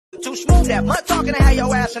Too smooth that mud talking to have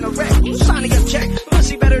your ass in a wreck. You signing your check.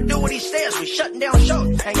 Pussy better do what he says. We shutting down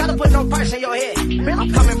shows. Ain't gotta put no price on your head. Man,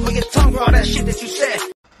 I'm coming for your tongue for all that shit that you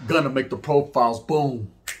said. Gonna make the profiles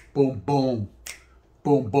boom, boom, boom,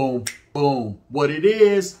 boom, boom, boom. What it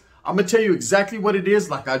is, I'm gonna tell you exactly what it is,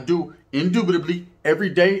 like I do indubitably every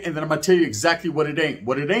day, and then I'm gonna tell you exactly what it ain't.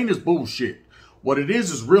 What it ain't is bullshit. What it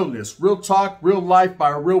is realness, real talk, real life by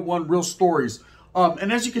a real one, real stories.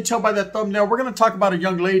 And as you can tell by that thumbnail, we're going to talk about a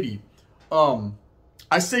young lady.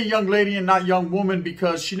 I say young lady and not young woman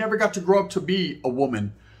because she never got to grow up to be a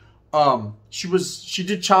woman. She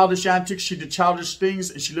did childish antics, she did childish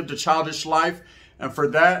things, and she lived a childish life. And for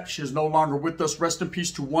that, she is no longer with us. Rest in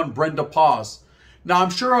peace to one Brenda Paz. Now, I'm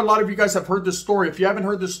sure a lot of you guys have heard this story. If you haven't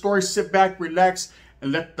heard this story, sit back, relax,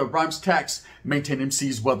 and let the rhymes tax maintain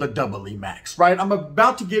MCs well the double E max, right? I'm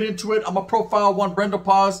about to get into it. I'm going to profile one Brenda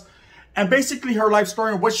Paz. And basically her life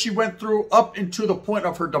story and what she went through up into the point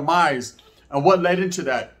of her demise and what led into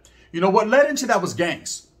that. You know, what led into that was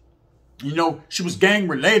gangs. You know, she was gang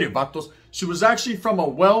related, vatos. She was actually from a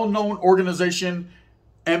well-known organization,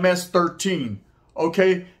 MS-13.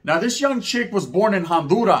 Okay, now this young chick was born in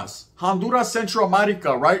Honduras, Central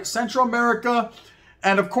America, right? Central America.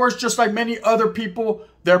 And of course, just like many other people,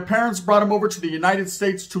 their parents brought them over to the United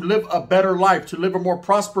States to live a better life, to live a more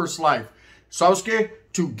prosperous life. ¿Sabes qué?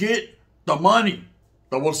 To get the money,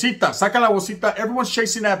 the bolsita, saca la bolsita. Everyone's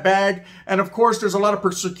chasing that bag. And of course, there's a lot of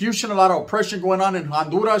persecution, a lot of oppression going on in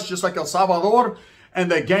Honduras, just like El Salvador.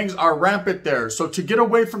 And the gangs are rampant there. So to get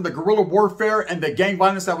away from the guerrilla warfare and the gang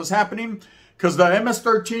violence that was happening, because the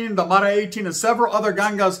MS-13, the Mara 18, and several other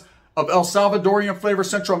gangas of El Salvadorian flavor,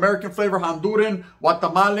 Central American flavor, Honduran,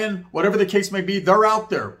 Guatemalan, whatever the case may be, they're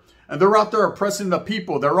out there. And they're out there oppressing the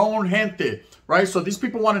people, their own gente. Right? So these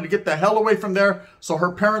people wanted to get the hell away from there. So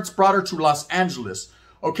her parents brought her to Los Angeles.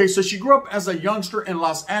 Okay, so she grew up as a youngster in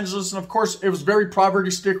Los Angeles. And of course, it was very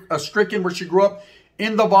poverty-stricken where she grew up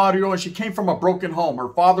in the barrio. And she came from a broken home. Her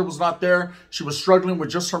father was not there. She was struggling with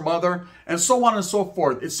just her mother. And so on and so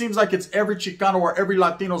forth. It seems like it's every Chicano or every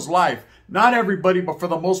Latino's life. Not everybody, but for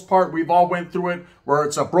the most part, we've all went through it where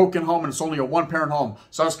it's a broken home and it's only a one-parent home.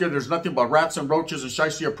 So I was scared there's nothing but rats and roaches and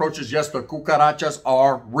shicey approaches. Yes, the cucarachas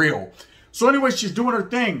are real. So anyway, she's doing her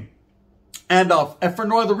thing. And for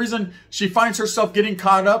no other reason, she finds herself getting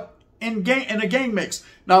caught up in a gang mix.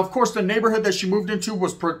 Now, of course, the neighborhood that she moved into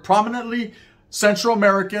was prominently Central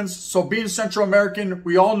Americans. So being Central American,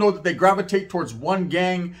 we all know that they gravitate towards one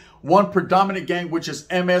gang, one predominant gang, which is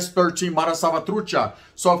MS-13, Mara Salvatrucha.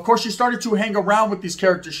 So, of course, she started to hang around with these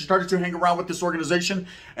characters. She started to hang around with this organization.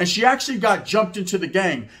 And she actually got jumped into the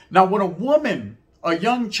gang. Now, when a woman, a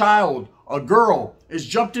young child, a girl is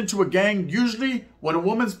jumped into a gang, usually when a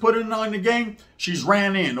woman's put in on the gang, she's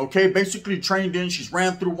ran in, okay? Basically trained in. She's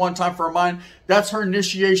ran through one time for her mind. That's her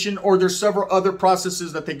initiation, or there's several other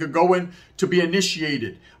processes that they could go in to be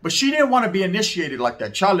initiated. But she didn't want to be initiated like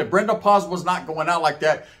that. Charlotte, Brenda Paz was not going out like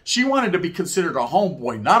that. She wanted to be considered a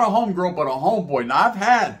homeboy, not a homegirl, but a homeboy. Now, I've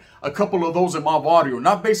had a couple of those in my barrio,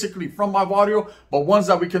 not basically from my barrio, but ones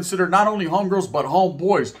that we consider not only homegirls, but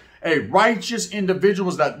homeboys. Hey, righteous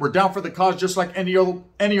individuals that were down for the cause just like any old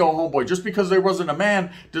homeboy. Just because there wasn't a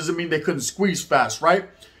man doesn't mean they couldn't squeeze fast, right?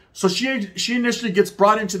 So she initially gets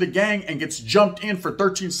brought into the gang and gets jumped in for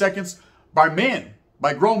 13 seconds by men,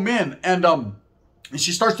 by grown men. And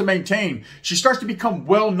she starts to maintain. She starts to become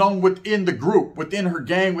well known within the group, within her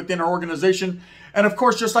gang, within her organization. And of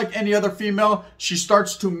course, just like any other female, she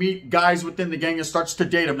starts to meet guys within the gang and starts to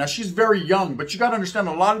date them. Now, she's very young, but you got to understand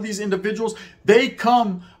a lot of these individuals, they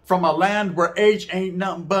come from a land where age ain't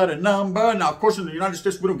nothing but a number. Now, of course, in the United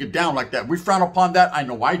States, we don't get down like that. We frown upon that. I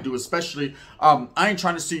know I do, especially. I ain't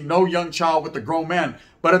trying to see no young child with a grown man.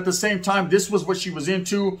 But at the same time, this was what she was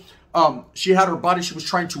into. She had her body. She was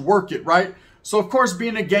trying to work it, right? So, of course,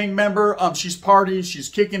 being a gang member, she's partying. She's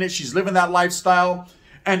kicking it. She's living that lifestyle.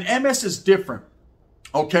 And MS is different.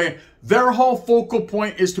 Okay, their whole focal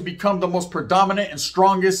point is to become the most predominant and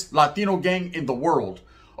strongest Latino gang in the world.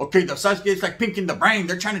 Okay, the such it's like pink in the brain.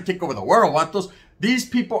 They're trying to take over the world. Vatos. These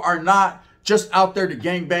people are not just out there to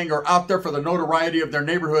gangbang or out there for the notoriety of their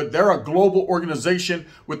neighborhood. They're a global organization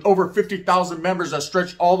with over 50,000 members that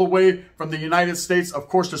stretch all the way from the United States, of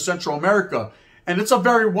course, to Central America. And it's a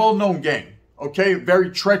very well-known gang. Okay,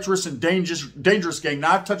 very treacherous and dangerous gang.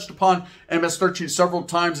 Now, I've touched upon MS-13 several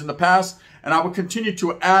times in the past, and I will continue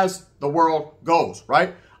to as the world goes,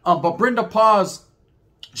 right? But Brenda Paz,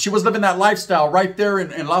 she was living that lifestyle right there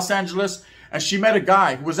in Los Angeles, and she met a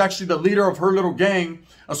guy who was actually the leader of her little gang.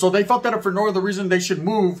 And so they felt that for no other reason, they should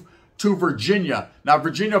move to Virginia. Now,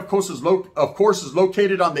 Virginia, of course, is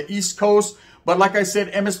located on the East Coast, But like I said,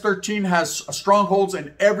 MS-13 has strongholds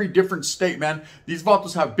in every different state, man. These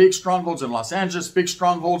vatos have big strongholds in Los Angeles, big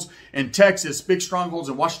strongholds in Texas, big strongholds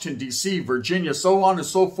in Washington, D.C., Virginia, so on and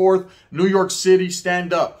so forth. New York City,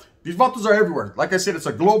 stand up. These vatos are everywhere. Like I said, it's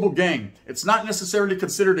a global gang. It's not necessarily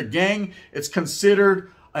considered a gang. It's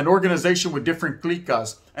considered an organization with different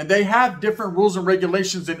clicas. And they have different rules and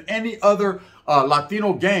regulations than any other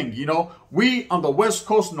Latino gang. You know, we on the West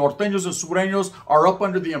Coast, norteños and sureños, are up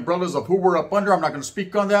under the umbrellas of who we're up under. I'm not going to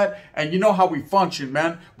speak on that. And you know how we function,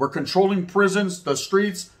 man. We're controlling prisons, the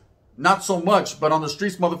streets, not so much. But on the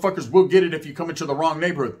streets, motherfuckers will get it if you come into the wrong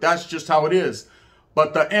neighborhood. That's just how it is.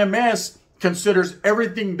 But the MS considers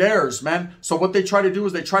everything theirs, man. So what they try to do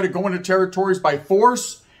is they try to go into territories by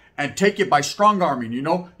force and take it by strong arming, you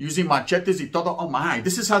know, using machetes y todo. Oh my,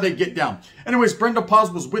 this is how they get down. Anyways, Brenda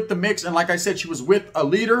Paz was with the mix. And like I said, she was with a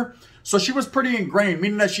leader. So she was pretty ingrained,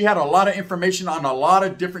 meaning that she had a lot of information on a lot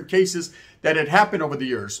of different cases that had happened over the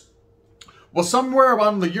years. Well, somewhere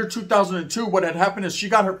around the year 2002, what had happened is she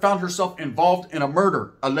found herself involved in a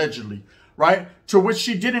murder, allegedly, right? To which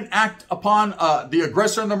she didn't act upon the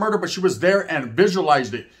aggressor in the murder, but she was there and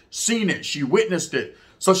visualized it, seen it, she witnessed it.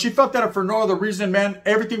 So she felt that if for no other reason, man,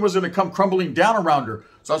 everything was going to come crumbling down around her.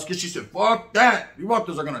 So that's because she said, fuck that. You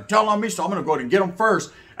vatos are going to tell on me, so I'm going to go ahead and get them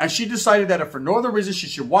first. And she decided that if for no other reason, she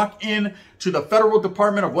should walk in to the federal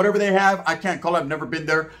department of whatever they have. I can't call it. I've never been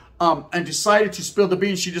there. And decided to spill the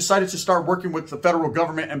beans. She decided to start working with the federal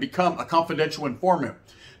government and become a confidential informant.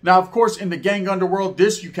 Now, of course, in the gang underworld,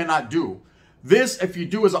 this you cannot do. This, if you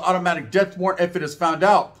do, is an automatic death warrant if it is found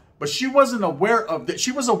out. But she wasn't aware of that.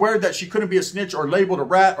 She was aware that she couldn't be a snitch or labeled a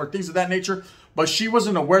rat or things of that nature. But she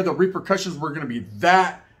wasn't aware the repercussions were going to be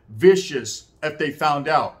that vicious if they found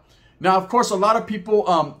out. Now, of course, a lot of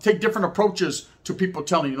people take different approaches to people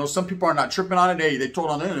telling. You know, some people are not tripping on it. Hey, they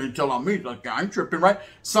told on them, they tell on me. Like, I'm tripping, right?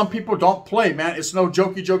 Some people don't play, man. It's no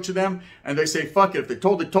jokey joke to them. And they say, fuck it. If they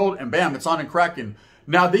told, they told. And bam, it's on and cracking.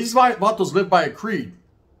 Now, these vatos live by a creed.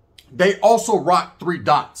 They also rock 3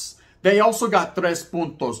 dots. They also got 3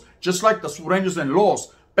 puntos, just like the sureños and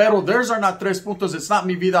los. Pero theirs are not 3 puntos. It's not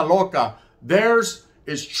mi vida loca. Theirs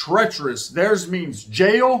is treacherous. Theirs means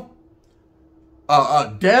jail,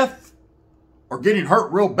 death, or getting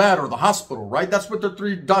hurt real bad, or the hospital, right? That's what the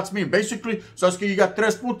 3 dots mean. Basically, so it's you got 3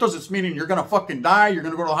 puntos. It's meaning you're going to fucking die, you're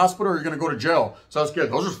going to go to the hospital, or you're going to go to jail. So it's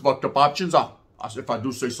good. Those are fucked up options, if I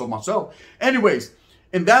do say so myself. Anyways,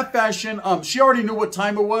 in that fashion, she already knew what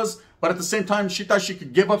time it was. But at the same time, she thought she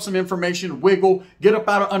could give up some information, wiggle, get up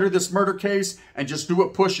out of under this murder case, and just do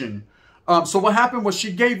it pushing. So what happened was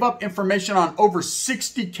she gave up information on over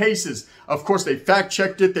 60 cases. Of course, they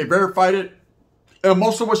fact-checked it. They verified it. And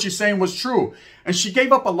most of what she's saying was true. And she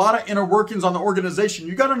gave up a lot of inner workings on the organization.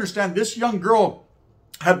 You got to understand, this young girl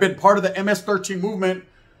had been part of the MS-13 movement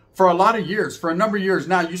for a lot of years, for a number of years.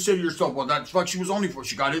 Now, you say to yourself, well, that's what she was only for.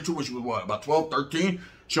 She got into it when she was, what, about 12, 13?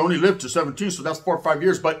 She only lived to 17, so that's 4 or 5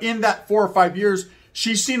 years. But in that 4 or 5 years,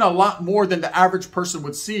 she's seen a lot more than the average person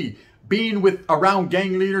would see. Being around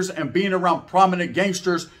gang leaders and being around prominent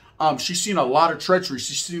gangsters, she's seen a lot of treachery.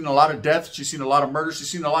 She's seen a lot of deaths. She's seen a lot of murders. She's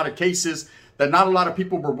seen a lot of cases that not a lot of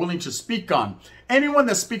people were willing to speak on. Anyone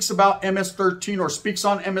that speaks about MS-13 or speaks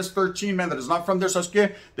on MS-13, man, that is not from their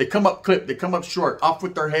Sasuke, they come up clipped. They come up short, off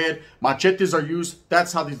with their head. Machetes are used.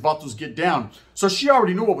 That's how these vatos get down. So she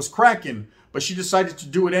already knew what was cracking, but she decided to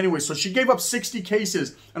do it anyway. So she gave up 60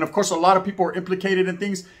 cases. And of course, a lot of people were implicated in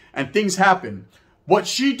things, and things happened. What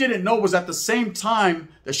she didn't know was at the same time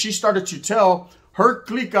that she started to tell, her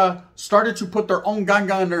clica started to put their own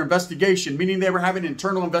ganga in their investigation, meaning they were having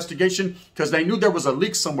internal investigation because they knew there was a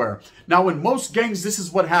leak somewhere. Now, in most gangs, this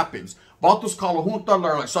is what happens. Vatos call a junta,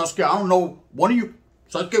 they're like, Sasuke, I don't know, one of you,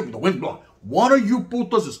 Sasuke, the wind blowing, one of you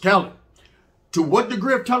putos is telling. To what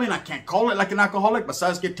degree of telling, I can't call it like an alcoholic, but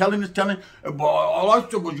Sasuke telling is telling. But all I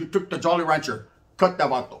said was you took the Jolly Rancher. Cut that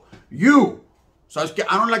vato. You, Sasuke,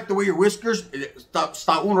 I don't like the way your whiskers,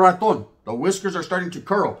 está un ratón. The whiskers are starting to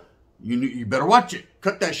curl. You better watch it.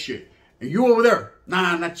 Cut that shit. And you over there.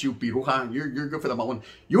 Nah, not you, Piruja. You're good for that one.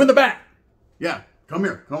 You in the back. Yeah, come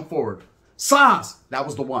here. Come forward. Saz. That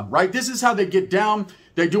was the one, right? This is how they get down.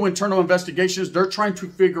 They do internal investigations. They're trying to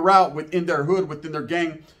figure out within their hood, within their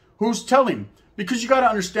gang, who's telling. Because you got to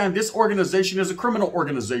understand, this organization is a criminal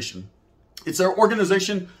organization. It's an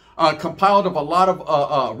organization compiled of a lot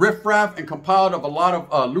of riffraff and compiled of a lot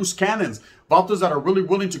of loose cannons. Vatos that are really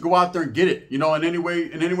willing to go out there and get it, you know, in any way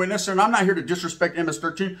necessary. And I'm not here to disrespect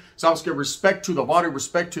MS-13. So I was going to respect to the body,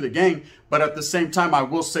 respect to the gang. But at the same time, I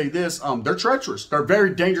will say this, they're treacherous. They're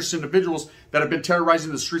very dangerous individuals that have been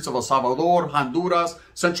terrorizing the streets of El Salvador, Honduras,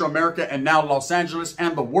 Central America, and now Los Angeles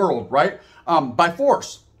and the world, right? By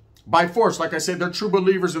force. by force. Like I said, they're true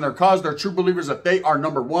believers in their cause. They're true believers that they are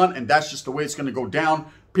number one, and that's just the way it's going to go down,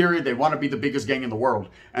 period. They want to be the biggest gang in the world,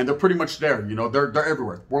 and they're pretty much there. You know, they're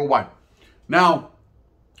everywhere, worldwide. Now,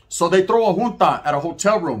 so they throw a junta at a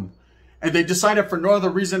hotel room, and they decided for no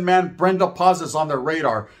other reason, man, Brenda Paz is on their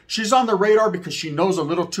radar. She's on their radar because she knows a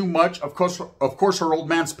little too much. Of course, her old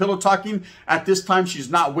man's pillow talking. At this time,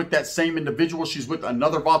 she's not with that same individual. She's with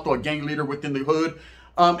another vato, a gang leader within the hood.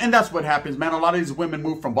 And that's what happens, man. A lot of these women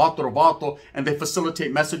move from vato to vato, and they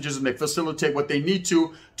facilitate messages, and they facilitate what they need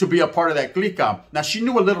to be a part of that clica. Now, she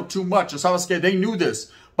knew a little too much. And sabes que they knew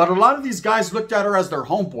this. But a lot of these guys looked at her as their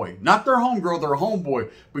homeboy. Not their homegirl, their homeboy.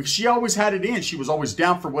 Because she always had it in. She was always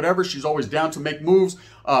down for whatever. She's always down to make moves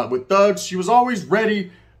with thugs. She was always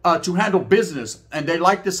ready to handle business. And they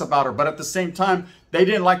liked this about her. But at the same time, they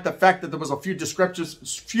didn't like the fact that there was a few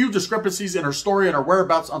discrepancies in her story and her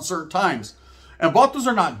whereabouts on certain times. And vatos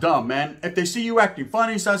are not dumb, man. If they see you acting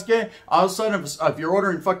funny, ¿sabes qué? All of a sudden, if you're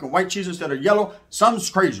ordering fucking white cheese instead of yellow, something's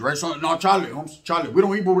crazy, right? So, no, Charlie, we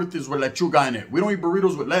don't eat burritos with lechuga in it. We don't eat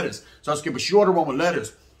burritos with lettuce. ¿Sabes qué? But she ordered one with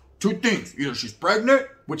lettuce. Two things. Either she's pregnant,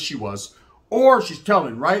 which she was, or she's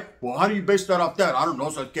telling, right? Well, how do you base that off that? I don't know.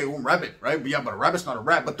 ¿Sabes qué? Un rabbit, right? But yeah, but a rabbit's not a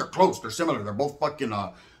rat, but they're close. They're similar. They're both fucking,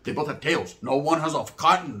 they both have tails. No one has a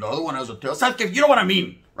cotton, the other one has a tail. ¿Sabes qué? You know what I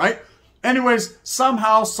mean, right? Anyways,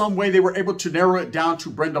 somehow, some way, they were able to narrow it down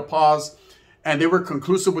to Brenda Paz, and they were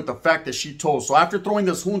conclusive with the fact that she told. So after throwing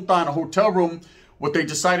this junta in a hotel room, what they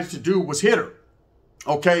decided to do was hit her.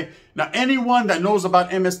 Okay? Now, anyone that knows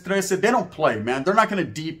about MS-13, they don't play, man. They're not going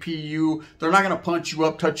to DP you. They're not going to punch you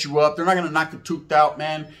up, touch you up. They're not going to knock a tooth out,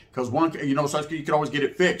 man, because one, you know, so you can always get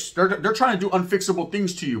it fixed. They're trying to do unfixable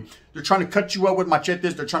things to you. They're trying to cut you up with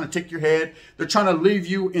machetes. They're trying to take your head. They're trying to leave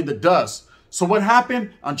you in the dust. So what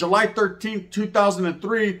happened on July 13th,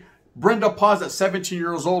 2003, Brenda Paz at 17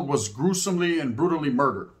 years old was gruesomely and brutally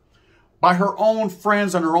murdered by her own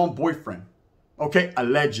friends and her own boyfriend. Okay,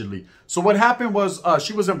 allegedly. So what happened was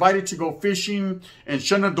she was invited to go fishing in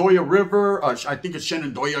Shenandoah River. I think it's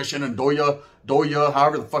Shenandoah,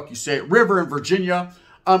 however the fuck you say it, river in Virginia.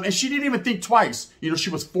 And she didn't even think twice. You know, she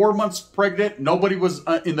was 4 months pregnant. Nobody was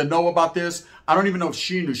in the know about this. I don't even know if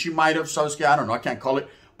she knew. She might have. So I don't know. I can't call it.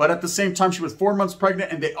 But at the same time, she was 4 months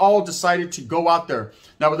pregnant, and they all decided to go out there.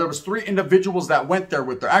 Now, there was 3 individuals that went there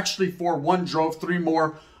with her. Actually, 4. 1 drove, 3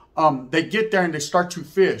 more. They get there, and they start to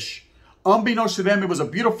fish. Unbeknownst to them, it was a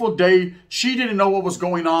beautiful day. She didn't know what was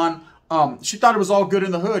going on. She thought it was all good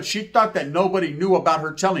in the hood. She thought that nobody knew about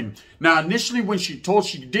her telling. Now, initially, when she told,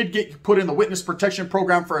 she did get put in the witness protection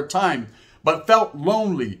program for a time, but felt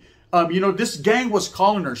lonely. You know, this gang was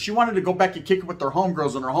calling her. She wanted to go back and kick it with her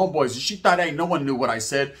homegirls and her homeboys. And she thought, hey, no one knew what I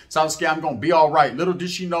said. So I was scared I'm going to be all right. Little did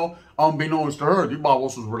she know, unbeknownst to her, these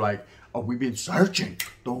bosses were like, oh, we've been searching.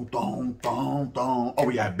 Dun, dun, dun, dun. Oh,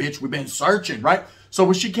 yeah, bitch, we've been searching, right? So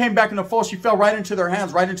when she came back in the fall, she fell right into their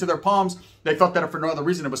hands, right into their palms. They felt that for no other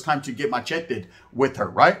reason, it was time to get macheted with her,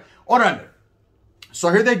 right? Orale. So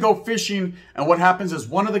here they go fishing, and what happens is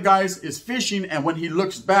one of the guys is fishing, and when he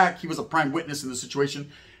looks back, he was a prime witness in the situation.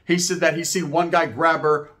 He said that he's seen one guy grab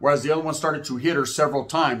her, whereas the other one started to hit her several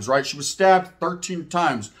times, right? She was stabbed 13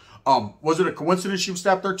 times. Was it a coincidence she was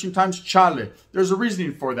stabbed 13 times? Chale. There's a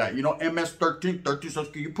reasoning for that. You know,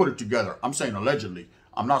 MS-13, you put it together. I'm saying allegedly.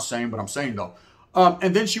 I'm not saying, but I'm saying though.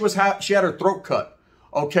 And then she had her throat cut,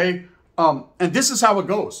 okay? And this is how it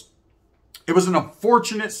goes. It was an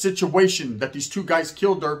unfortunate situation that these 2 guys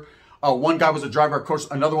killed her. One guy was a driver, of course.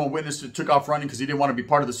 Another one witnessed it, took off running because he didn't want to be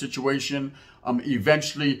part of the situation.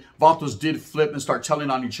 Eventually, vatos did flip and start telling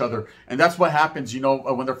on each other. And that's what happens, you know,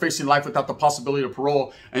 when they're facing life without the possibility of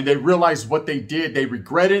parole and they realize what they did. They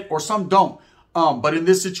regret it, or some don't. But in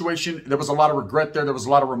this situation, there was a lot of regret there. There was a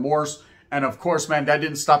lot of remorse. And of course, man, that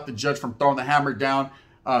didn't stop the judge from throwing the hammer down,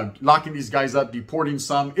 locking these guys up, deporting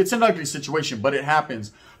some. It's an ugly situation, but it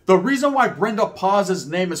happens. The reason why Brenda Paz's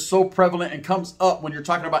name is so prevalent and comes up when you're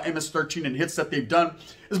talking about MS-13 and hits that they've done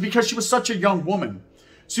is because she was such a young woman.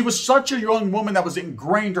 She was such a young woman that was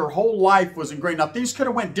ingrained. Her whole life was ingrained. Now, things could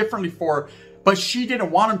have went differently for her, but she didn't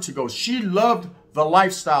want them to go. She loved the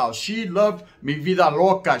lifestyle. She loved Mi Vida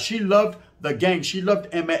Loca. She loved the gang. She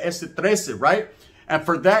loved MS-13, right? And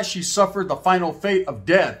for that, she suffered the final fate of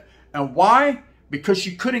death. And why? Because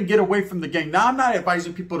she couldn't get away from the gang. Now, I'm not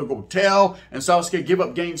advising people to go tell and Sasuke give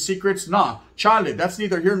up gang secrets. Nah, Charlie, that's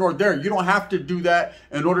neither here nor there. You don't have to do that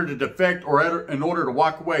in order to defect or in order to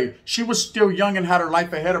walk away. She was still young and had her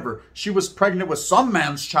life ahead of her. She was pregnant with some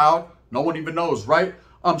man's child. No one even knows, right?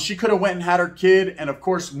 she could have went and had her kid and, of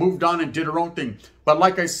course, moved on and did her own thing. But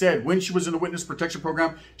like I said, when she was in the witness protection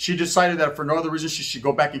program, she decided that for no other reason, she should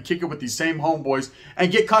go back and kick it with these same homeboys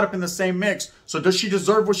and get caught up in the same mix. So does she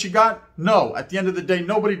deserve what she got? No. At the end of the day,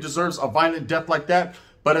 nobody deserves a violent death like that.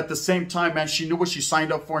 But at the same time, man, she knew what she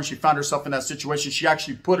signed up for and she found herself in that situation. She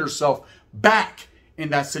actually put herself back in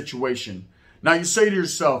that situation. Now you say to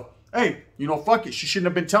yourself, hey, you know, fuck it. She shouldn't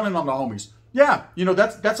have been telling on the homies. Yeah, you know,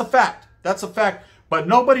 that's a fact. That's a fact. But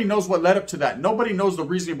nobody knows what led up to that. Nobody knows the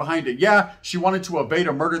reasoning behind it. Yeah, she wanted to evade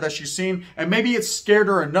a murder that she's seen. And maybe it scared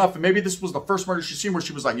her enough. And maybe this was the first murder she's seen where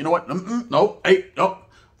she was like, you know what? Nope. Hey, nope.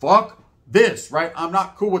 Fuck this, right? I'm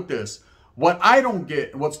not cool with this. What I don't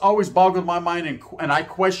get, what's always boggled my mind and I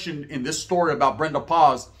questioned in this story about Brenda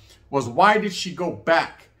Paz was, why did she go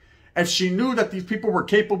back? If she knew that these people were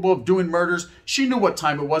capable of doing murders, she knew what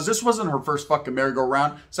time it was. This wasn't her first fucking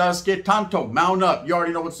merry-go-round. Sasuke, Tanto, mount up. You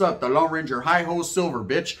already know what's up. The Lone Ranger, hi-ho, silver,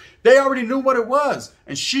 bitch. They already knew what it was.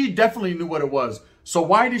 And she definitely knew what it was. So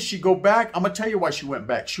why did she go back? I'm going to tell you why she went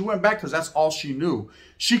back. She went back because that's all she knew.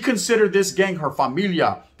 She considered this gang her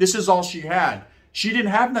familia. This is all she had. She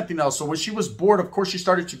didn't have nothing else. So when she was bored, of course, she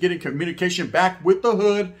started to get in communication back with the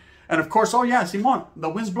hood. And of course, oh yeah, Simon, the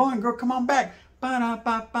wind's blowing, girl, come on back.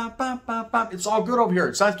 It's all good over here.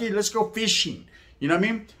 Sasuke, let's go fishing. You know what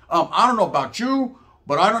I mean? I don't know about you,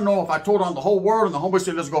 but I don't know if I told on the whole world and the homeboy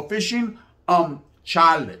said, let's go fishing.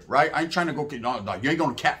 Charlotte, right? I ain't trying to go, no, you ain't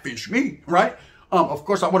going to catfish me, right? Of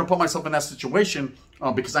course, I wouldn't put myself in that situation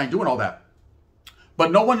because I ain't doing all that.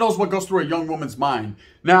 But no one knows what goes through a young woman's mind.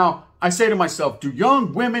 Now, I say to myself, do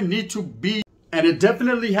young women need to be, and it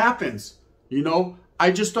definitely happens, you know? I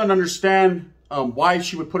just don't understand why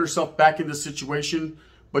she would put herself back in this situation.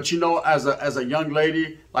 But, you know, as a young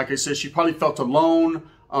lady, like I said, she probably felt alone.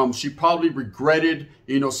 She probably regretted,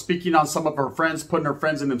 you know, speaking on some of her friends, putting her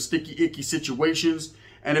friends in them sticky, icky situations.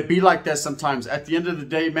 And it be like that sometimes. At the end of the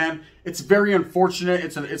day, man, it's very unfortunate.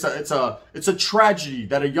 It's a tragedy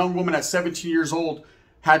that a young woman at 17 years old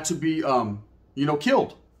had to be, you know,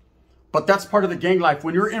 killed. But that's part of the gang life.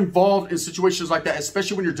 When you're involved in situations like that,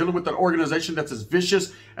 especially when you're dealing with an organization that's as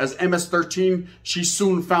vicious as MS-13, she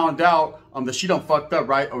soon found out that she done fucked up,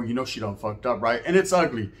 right? Oh, you know she done fucked up, right? And it's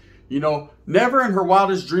ugly. You know, never in her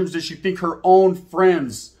wildest dreams did she think her own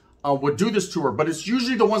friends would do this to her. But it's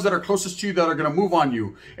usually the ones that are closest to you that are going to move on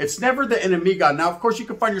you. It's never the enemiga. Now, of course, you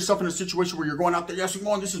can find yourself in a situation where you're going out there, yes, I'm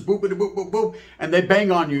going, this is boop, boop, boop, boop, boop, and they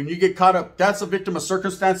bang on you and you get caught up. That's a victim of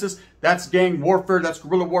circumstances. That's gang warfare. That's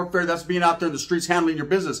guerrilla warfare. That's being out there in the streets handling your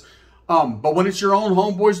business. But when it's your own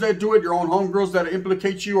homeboys that do it, your own homegirls that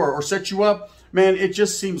implicate you or set you up, man, it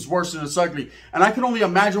just seems worse and it's ugly. And I can only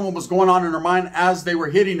imagine what was going on in her mind as they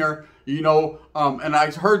were hitting her. You know, and I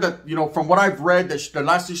heard that, you know, from what I've read, that the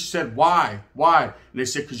last thing she said, why? And they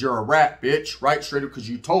said, because you're a rat, bitch, right? Straight up, because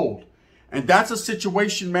you told. And that's a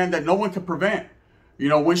situation, man, that no one can prevent. You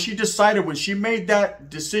know, when she decided, when she made that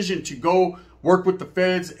decision to go work with the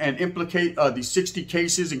feds and implicate these 60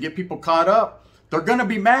 cases and get people caught up, they're going to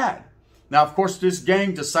be mad. Now, of course, this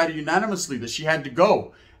gang decided unanimously that she had to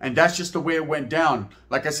go. And that's just the way it went down.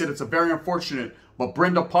 Like I said, it's a very unfortunate. But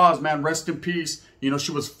Brenda Paz, man, rest in peace. You know,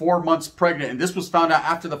 she was 4 months pregnant. And this was found out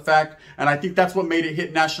after the fact. And I think that's what made it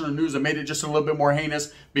hit national news and made it just a little bit more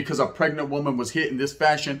heinous, because a pregnant woman was hit in this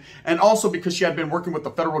fashion. And also because she had been working with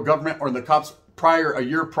the federal government or the cops a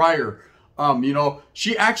year prior. You know,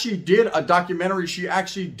 she actually did a documentary. She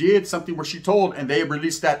actually did something where she told, and they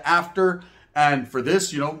released that after. And for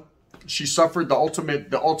this, you know, she suffered the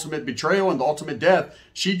ultimate betrayal and the ultimate death.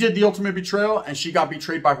 She did the ultimate betrayal and she got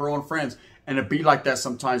betrayed by her own friends. And it be like that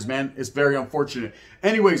sometimes, man. It's very unfortunate.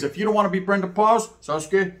 Anyways, if you don't want to be Brenda Paz,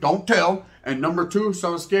 Sasuke, don't tell. And number 2,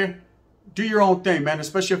 Sasuke, do your own thing, man.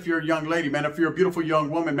 Especially if you're a young lady, man. If you're a beautiful young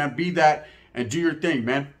woman, man, be that and do your thing,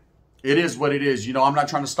 man. It is what it is. You know, I'm not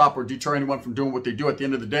trying to stop or deter anyone from doing what they do. At the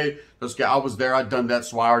end of the day, Sasuke, I was there. I've done that,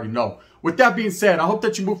 so I already know. With that being said, I hope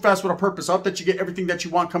that you move fast with a purpose. I hope that you get everything that you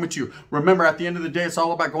want coming to you. Remember, at the end of the day, it's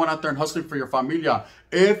all about going out there and hustling for your familia.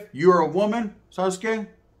 If you're a woman, Sasuke,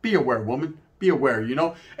 be aware, woman. Be aware, you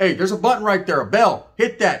know. Hey, there's a button right there, a bell.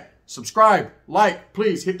 Hit that. Subscribe, like,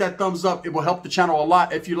 please hit that thumbs up. It will help the channel a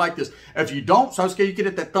lot if you like this. If you don't, Sasuke, you can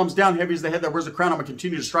hit that thumbs down. Heavy as the head that wears the crown. I'm going to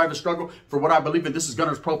continue to strive and struggle for what I believe in. This is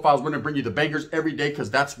Gunner's Profiles. We're going to bring you the bangers every day because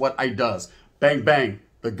that's what I does. Bang, bang,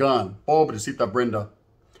 the gun. Oh, but Brenda.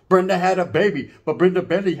 Brenda had a baby, but Brenda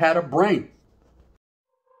barely had a brain.